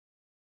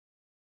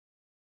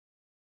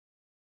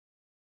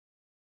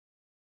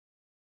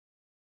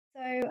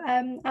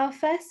Our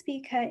first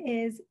speaker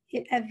is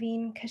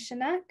Evin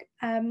Kışanak.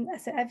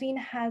 So Evin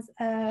has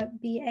a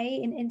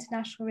BA in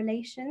International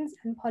Relations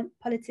and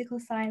Political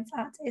Science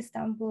at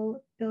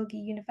Istanbul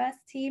Bilgi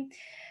University.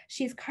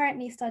 She's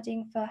currently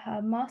studying for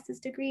her master's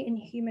degree in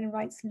Human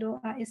Rights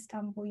Law at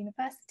Istanbul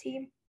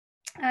University.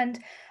 And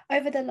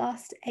over the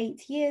last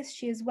 8 years,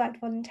 she has worked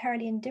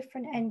voluntarily in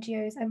different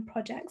NGOs and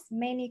projects,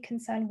 mainly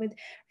concerned with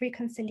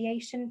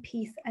reconciliation,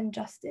 peace, and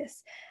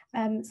justice,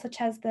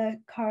 such as the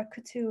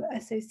Kurd-Akad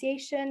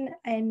Association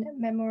and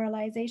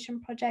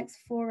memorialization projects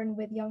for and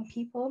with young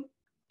people.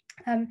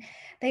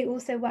 They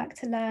also work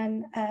to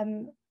learn,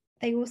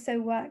 they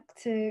also work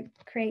to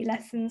create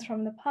lessons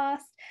from the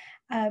past,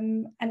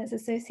 and it's an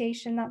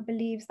association that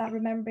believes that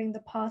remembering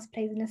the past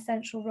plays an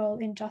essential role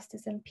in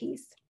justice and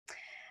peace.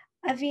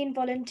 Evin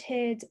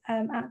volunteered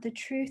at the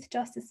Truth,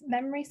 Justice,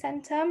 Memory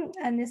Centre,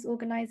 and this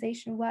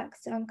organisation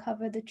works to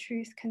uncover the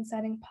truth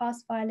concerning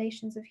past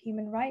violations of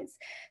human rights,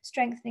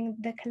 strengthening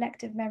the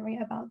collective memory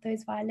about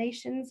those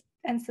violations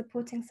and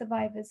supporting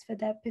survivors for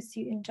their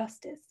pursuit in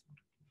justice.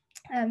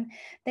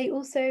 They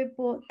also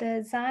bought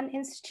the Zan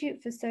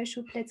Institute for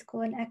Social,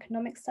 Political and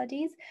Economic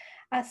Studies.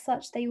 As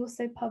such, they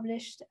also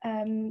published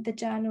in the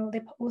Journal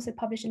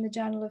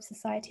of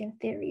Society and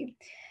Theory.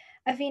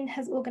 Evin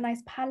has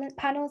organised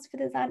panels for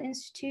the Zan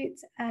Institute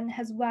and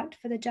has worked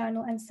for the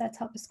journal and set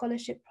up a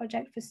scholarship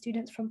project for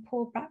students from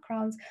poor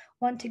backgrounds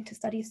wanting to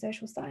study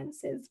social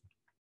sciences.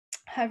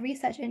 Her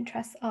research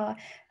interests are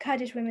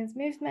Kurdish women's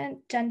movement,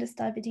 gender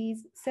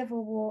studies,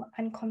 civil war,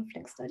 and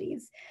conflict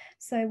studies.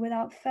 So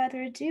without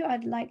further ado,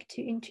 I'd like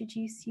to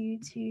introduce you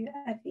to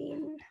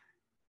Evin.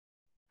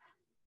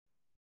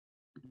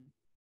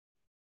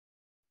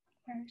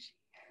 Where is she?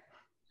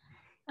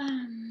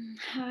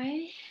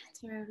 Hi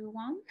to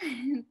everyone.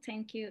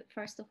 Thank you.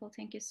 First of all,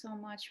 thank you so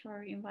much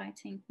for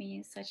inviting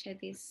me to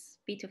this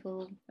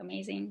beautiful,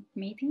 amazing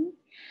meeting.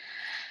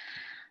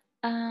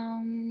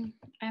 I'm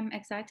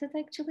excited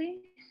actually.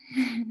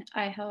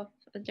 I hope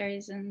there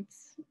isn't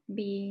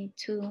be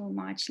too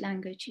much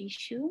language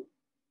issue.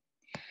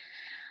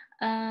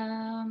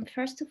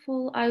 First of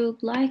all, I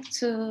would like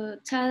to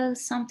tell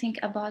something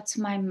about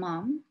my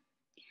mom,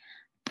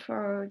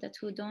 for that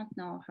who don't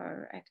know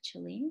her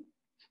actually.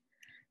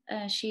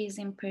 She is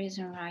in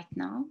prison right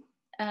now.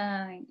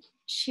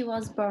 She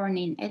was born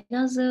in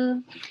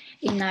Elazığ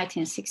in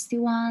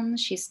 1961.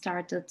 She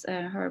started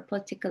her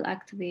political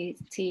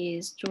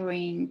activities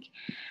during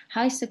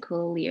high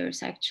school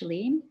years,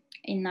 actually,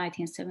 in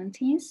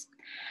 1970s,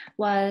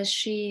 while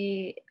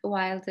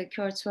the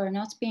Kurds were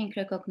not being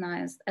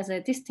recognized as a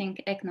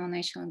distinct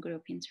ethno-national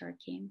group in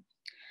Turkey.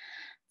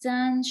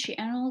 Then she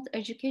enrolled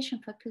education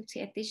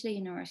faculty at Dicle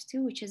University,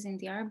 which is in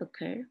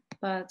Diyarbakir,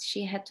 but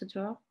she had to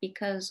drop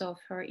because of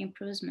her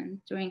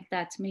imprisonment during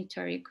that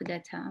military coup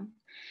d'etat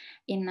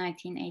in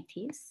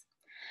 1980s.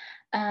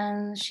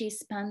 And she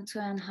spent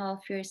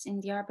 2.5 years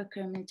in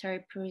Diyarbakir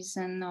military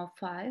prison of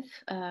 5,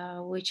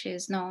 which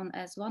is known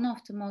as one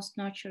of the most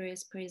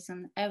notorious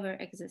prisons ever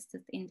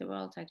existed in the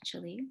world,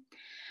 actually.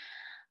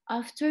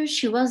 After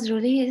she was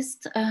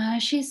released,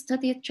 she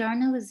studied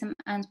journalism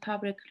and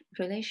public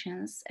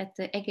relations at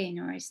the Ege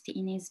University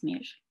in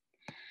Izmir.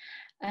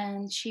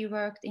 And she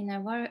worked in a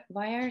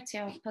variety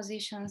of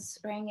positions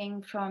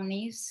ranging from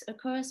news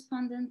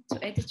correspondent to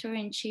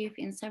editor-in-chief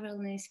in several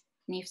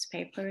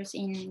newspapers,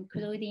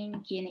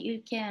 including Yeni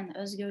Ülke and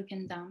Özgür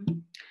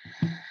Gündem.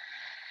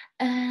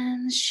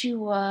 And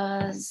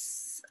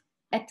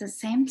at the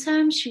same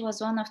time, she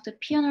was one of the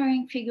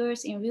pioneering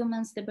figures in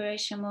women's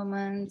liberation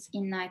movements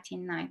in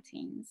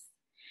 1990s.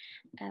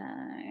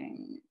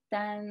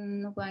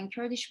 Then when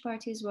Kurdish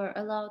parties were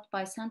allowed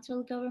by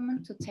central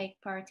government to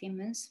take part in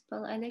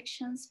municipal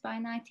elections by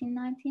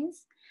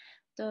 1990s,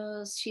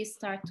 she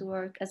started to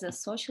work as a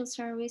social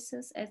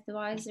services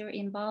advisor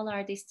in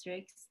Bağlar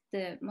district,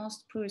 the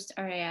most poorest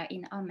area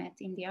in Ahmed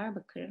in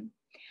Diyarbakir.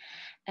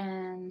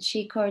 And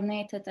she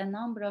coordinated a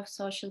number of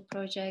social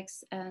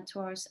projects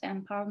towards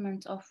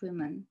empowerment of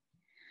women.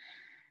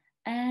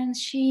 And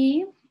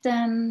she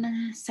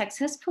then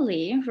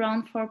successfully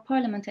ran for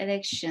parliament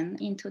election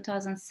in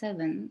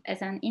 2007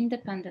 as an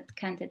independent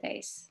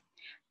candidate,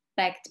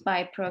 backed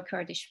by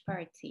pro-Kurdish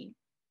party.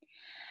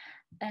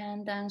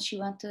 And then she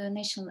went to the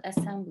National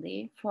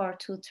Assembly for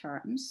 2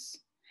 terms.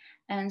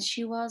 And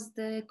she was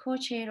the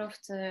co-chair of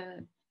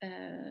the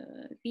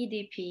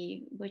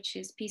BDP, which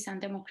is Peace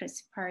and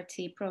Democracy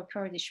Party,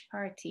 pro-Kurdish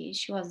party.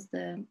 She was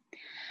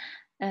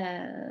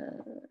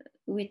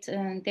with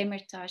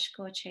Demirtas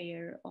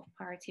co-chair of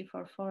party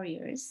for 4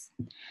 years.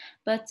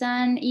 But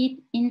then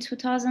in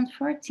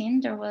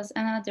 2014, there was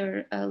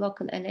another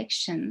local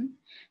election.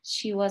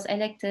 She was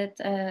elected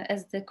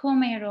as the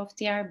co-mayor of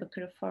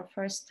Diyarbakir for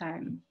first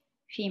time,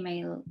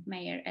 female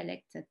mayor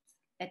elected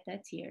at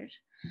that year.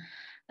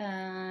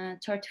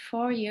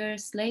 34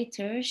 years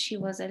later, she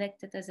was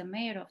elected as a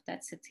mayor of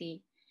that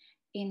city,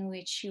 in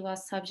which she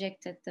was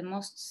subjected the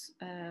most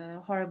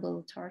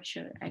horrible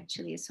torture,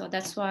 actually. So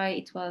that's why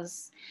it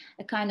was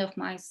a kind of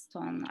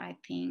milestone, I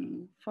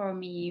think, for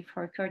me,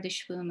 for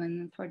Kurdish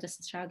women, for the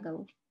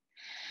struggle.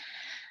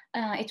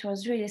 It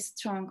was really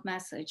strong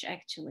message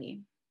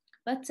actually.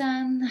 But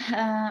then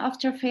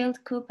after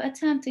failed coup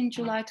attempt in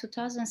July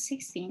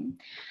 2016,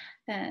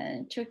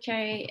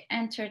 Turkey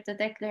entered the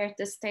declared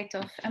the state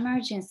of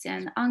emergency,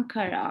 and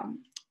Ankara,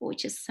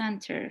 which is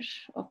center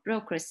of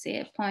bureaucracy,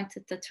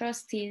 appointed the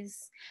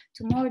trustees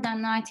to more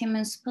than 90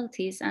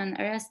 municipalities and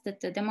arrested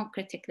the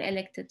democratically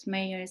elected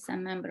mayors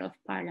and members of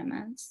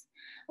parliaments.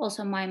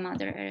 Also my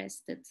mother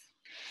arrested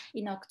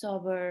in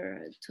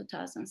October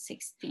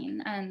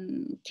 2016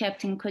 and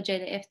kept in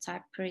Kocaeli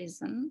F-type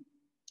prison.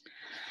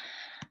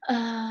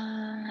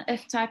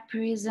 F-type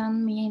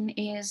prison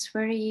is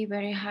very,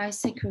 very high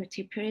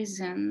security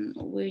prison,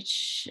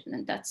 which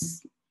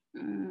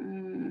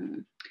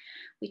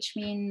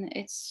mean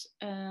it's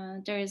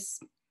there is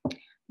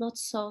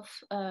lots of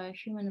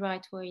human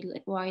rights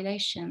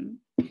violation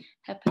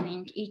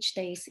happening each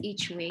days,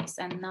 each weeks,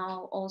 and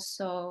now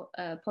also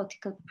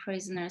political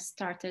prisoners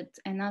started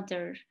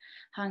another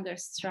hunger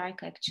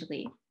strike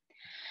actually.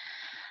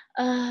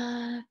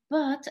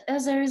 But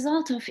as a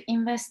result of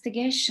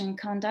investigation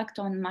conduct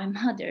on my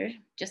mother,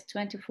 just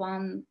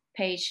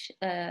 21-page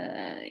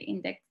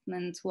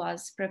indictment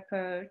was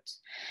prepared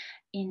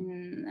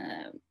in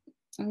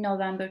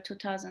November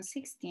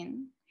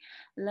 2016,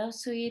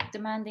 lawsuit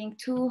demanding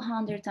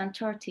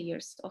 230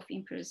 years of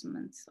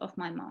imprisonment of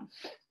my mom.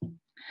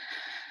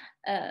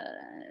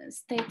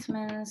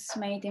 Statements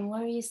made in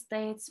various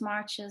states,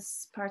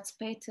 marches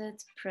participated,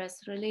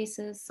 press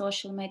releases,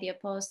 social media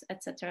posts,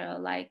 etc.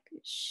 Like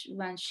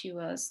when she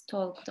was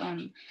talked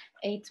on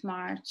 8th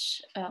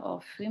March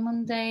of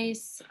Women's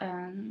Days,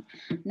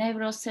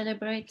 Nevros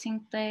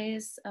celebrating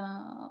days,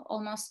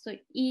 almost to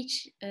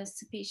each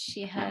speech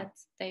she had,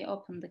 they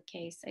opened the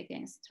case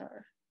against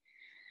her.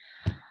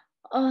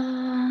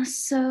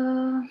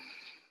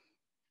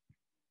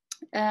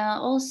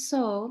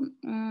 Also,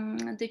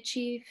 the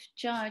chief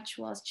judge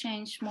was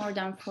changed more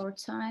than 4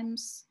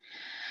 times.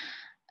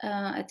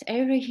 At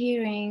every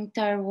hearing,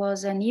 there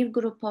was a new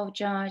group of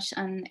judges,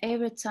 and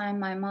every time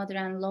my mother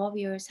and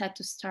lawyers had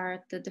to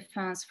start the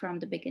defense from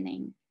the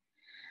beginning.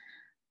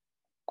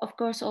 Of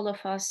course, all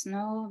of us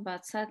know,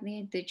 but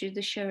sadly, the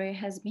judiciary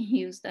has been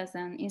used as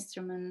an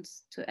instrument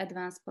to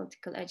advance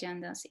political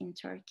agendas in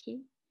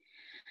Turkey.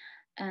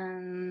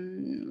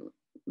 And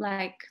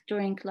like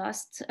during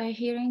last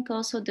hearing,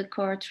 also the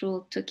court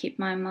ruled to keep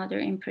my mother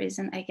in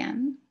prison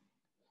again.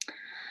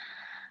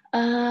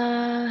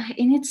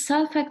 In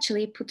itself,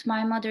 actually, put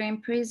my mother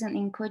in prison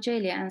in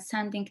Kocaeli and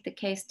sending the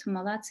case to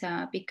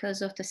Malatya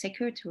because of the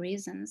security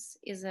reasons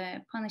is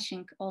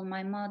punishing all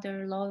my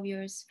mother,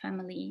 lawyers,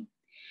 family,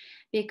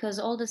 because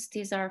all the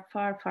cities are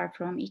far, far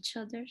from each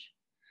other.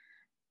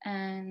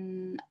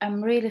 And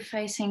I'm really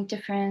facing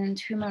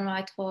different human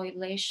rights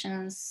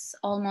violations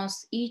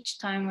almost each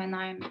time when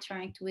I'm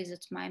trying to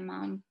visit my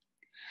mom.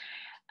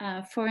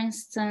 For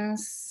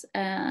instance,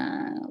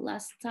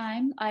 last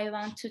time I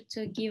wanted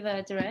to give an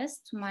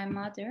address to my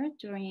mother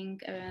during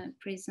a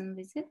prison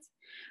visit,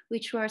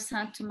 which were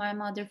sent to my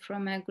mother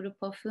from a group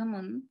of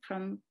women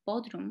from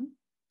Bodrum.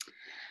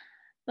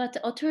 But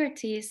the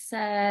authorities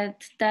said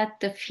that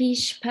the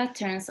fish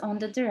patterns on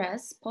the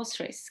dress pose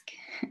risk.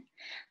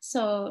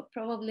 So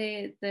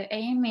probably the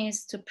aim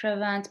is to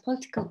prevent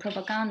political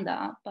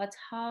propaganda, but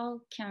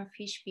how can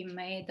fish be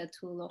made a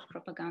tool of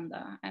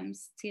propaganda? I'm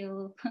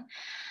still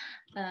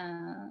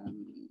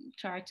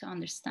trying to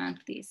understand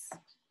this.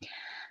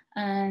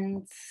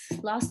 And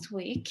last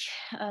week,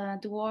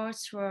 the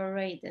wards were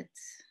raided.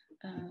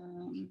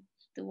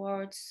 The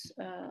wards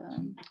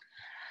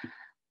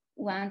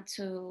went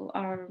to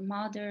our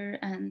mother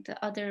and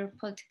the other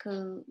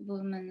political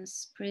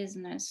women's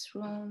prisoners'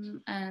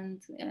 room,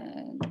 and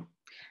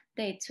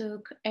they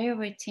took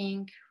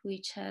everything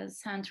which has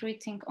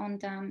handwriting on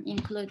them,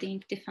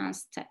 including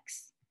defense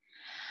text.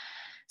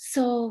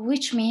 So,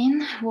 which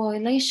means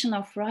violation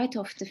of right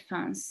of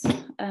defense.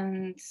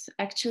 And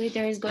actually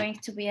there is going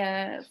to be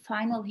a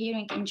final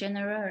hearing in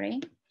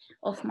January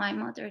of my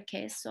mother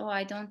case. So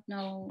I don't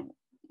know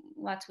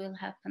what will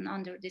happen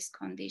under these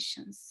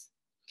conditions.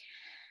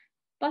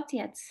 But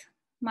yet,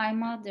 my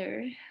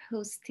mother,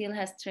 who still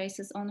has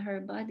traces on her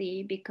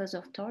body because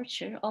of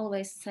torture,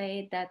 always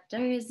say that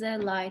there is a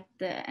light at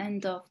the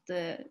end of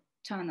the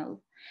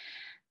tunnel.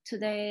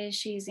 Today,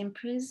 she is in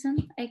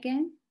prison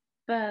again,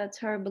 but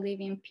her belief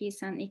in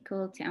peace and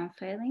equality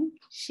unfailing.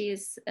 She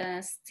is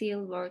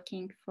still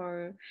working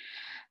for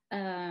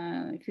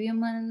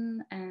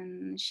women,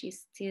 and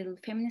she's still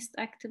feminist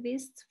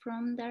activist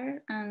from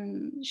there.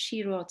 And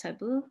she wrote a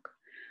book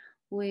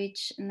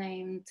which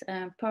named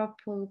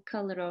Purple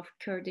Color of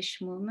Kurdish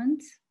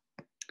Movement.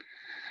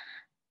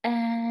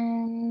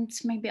 And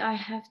maybe I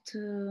have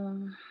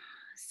to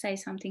say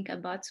something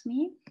about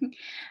me.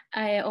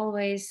 I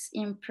always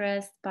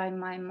impressed by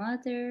my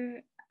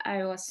mother.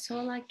 I was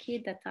so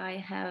lucky that I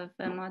have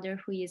a mother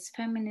who is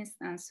feminist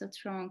and so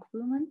strong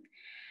woman.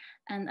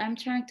 And I'm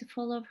trying to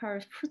follow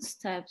her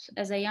footsteps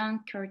as a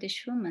young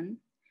Kurdish woman.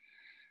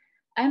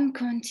 I'm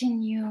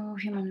continue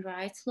human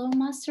rights law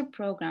master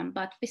program,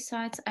 but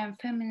besides I'm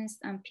feminist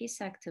and peace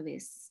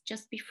activist.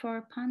 Just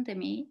before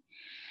pandemic,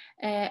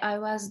 I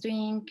was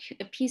doing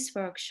peace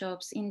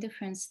workshops in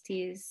different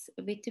cities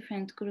with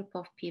different group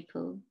of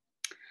people,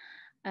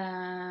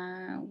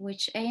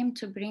 which aim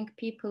to bring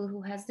people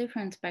who has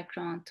different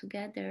background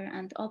together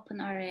and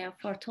open area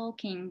for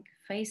talking,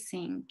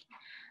 facing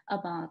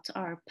about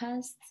our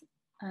past,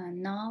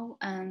 now,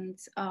 and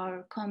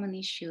our common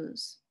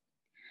issues.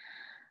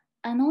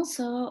 And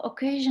also,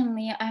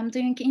 occasionally, I'm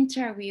doing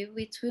interview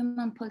with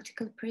women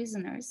political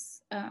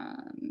prisoners.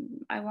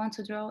 I want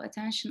to draw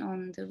attention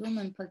on the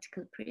women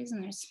political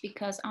prisoners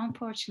because,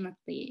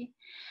 unfortunately,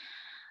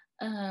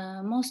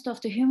 most of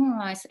the human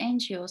rights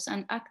NGOs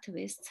and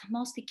activists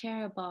mostly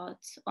care about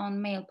on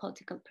male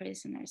political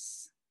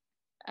prisoners.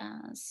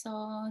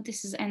 So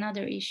this is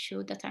another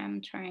issue that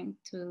I'm trying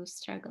to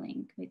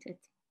struggling with it.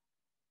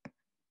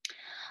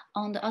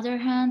 On the other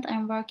hand,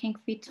 I'm working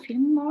with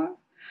Film More,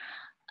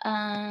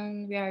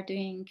 and we are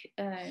doing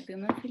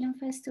women film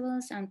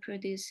festivals and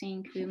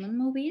producing women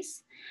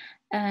movies.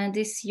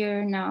 This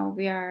year now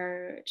we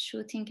are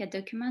shooting a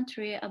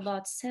documentary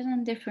about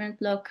 7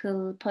 different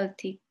local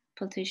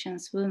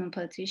politicians, women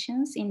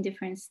politicians in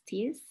different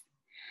cities.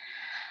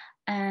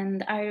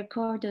 And I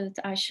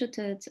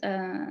shooted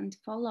and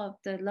followed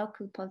the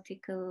local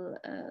political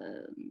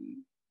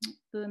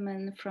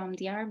women from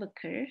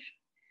Diyarbakir.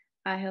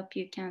 I hope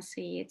you can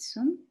see it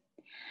soon.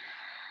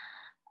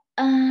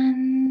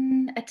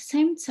 And at the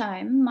same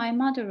time, my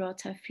mother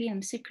wrote a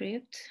film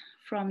script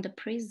from the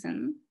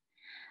prison,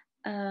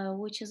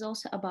 which is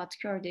also about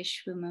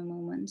Kurdish women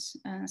movements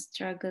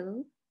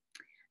struggle.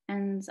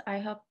 And I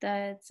hope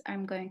that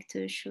I'm going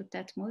to shoot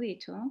that movie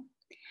too.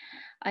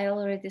 I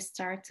already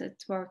started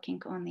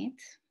working on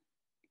it.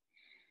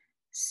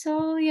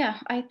 So yeah,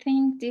 I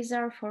think these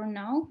are for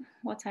now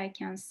what I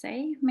can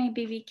say.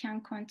 Maybe we can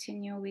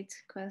continue with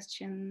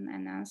question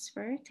and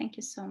answer. Thank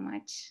you so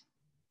much.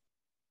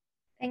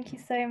 Thank you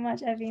so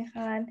much, Evin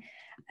Khan.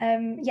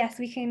 Yes,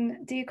 we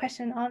can do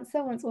question and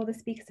answer once all the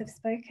speakers have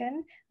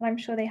spoken. And I'm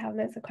sure they have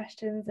loads of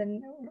questions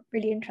and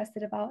really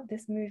interested about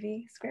this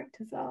movie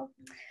script as well.